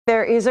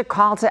is a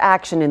call to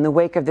action in the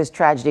wake of this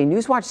tragedy.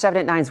 Newswatch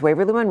 7 at 9's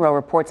Waverly Monroe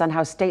reports on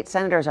how state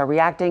senators are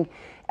reacting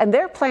and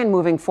their plan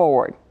moving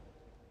forward.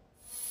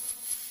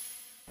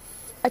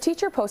 A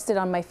teacher posted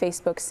on my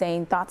Facebook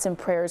saying thoughts and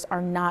prayers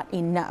are not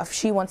enough.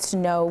 She wants to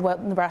know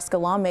what Nebraska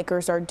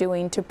lawmakers are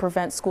doing to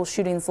prevent school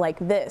shootings like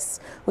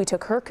this. We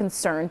took her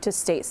concern to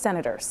state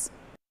senators.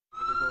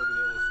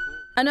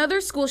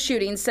 Another school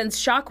shooting sends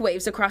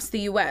shockwaves across the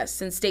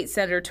U.S., and State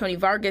Senator Tony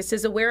Vargas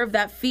is aware of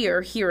that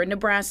fear here in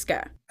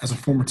Nebraska. As a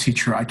former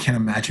teacher, I can't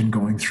imagine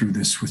going through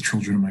this with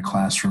children in my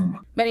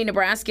classroom. Many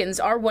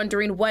Nebraskans are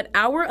wondering what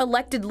our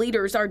elected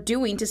leaders are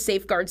doing to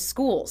safeguard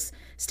schools.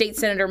 State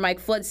Senator Mike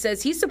Flood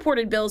says he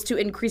supported bills to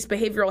increase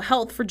behavioral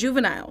health for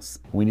juveniles.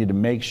 We need to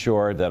make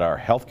sure that our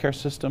healthcare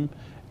system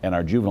and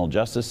our juvenile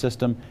justice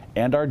system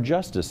and our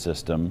justice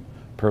system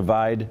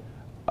provide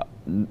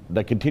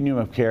the continuum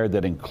of care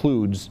that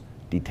includes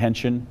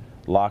detention,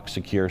 locked,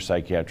 secure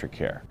psychiatric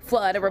care.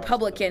 Flood, a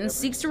Republican,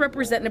 seeks to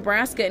represent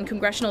Nebraska in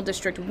Congressional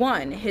District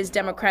 1. His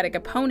Democratic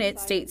opponent,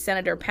 State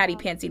Senator Patty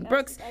Pansing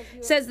Brooks,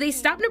 says they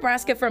stopped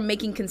Nebraska from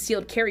making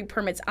concealed carry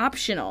permits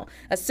optional,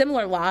 a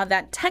similar law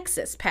that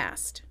Texas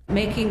passed.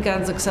 Making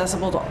guns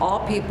accessible to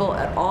all people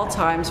at all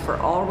times for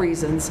all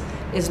reasons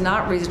is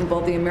not reasonable.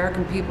 The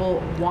American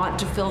people want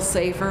to feel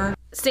safer.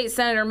 State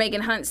Senator Megan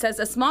Hunt says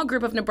a small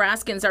group of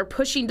Nebraskans are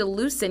pushing to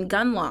loosen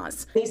gun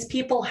laws. These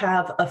people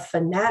have a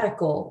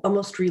fanatical,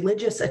 almost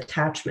religious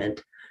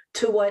attachment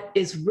to what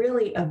is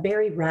really a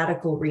very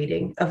radical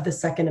reading of the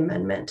Second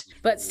Amendment.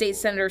 But State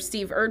Senator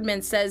Steve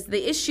Erdman says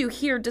the issue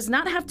here does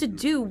not have to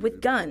do with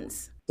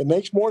guns. It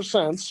makes more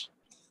sense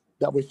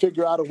that we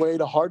figure out a way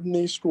to harden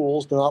these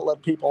schools to not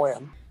let people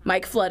in.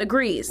 Mike Flood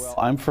agrees. Well,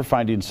 I'm for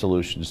finding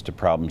solutions to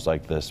problems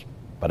like this,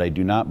 but I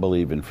do not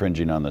believe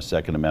infringing on the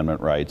Second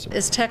Amendment rights.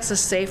 Is Texas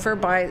safer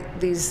by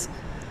these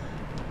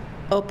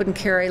open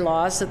carry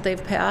laws that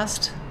they've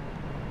passed?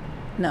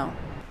 No.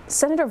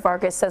 Senator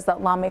Vargas says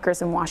that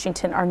lawmakers in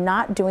Washington are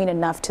not doing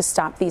enough to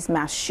stop these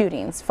mass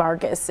shootings.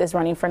 Vargas is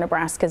running for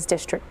Nebraska's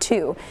District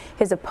 2.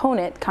 His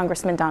opponent,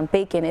 Congressman Don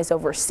Bacon, is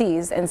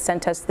overseas and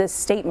sent us this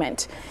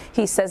statement.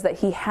 He says that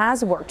he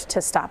has worked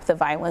to stop the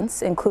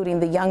violence,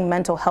 including the Young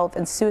Mental Health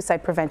and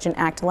Suicide Prevention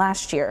Act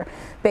last year.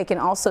 Bacon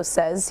also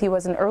says he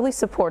was an early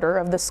supporter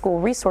of the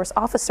School Resource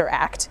Officer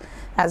Act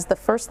as the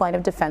first line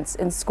of defense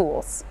in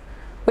schools.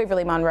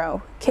 Waverly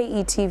Monroe,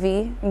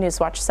 KETV,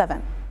 Newswatch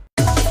 7.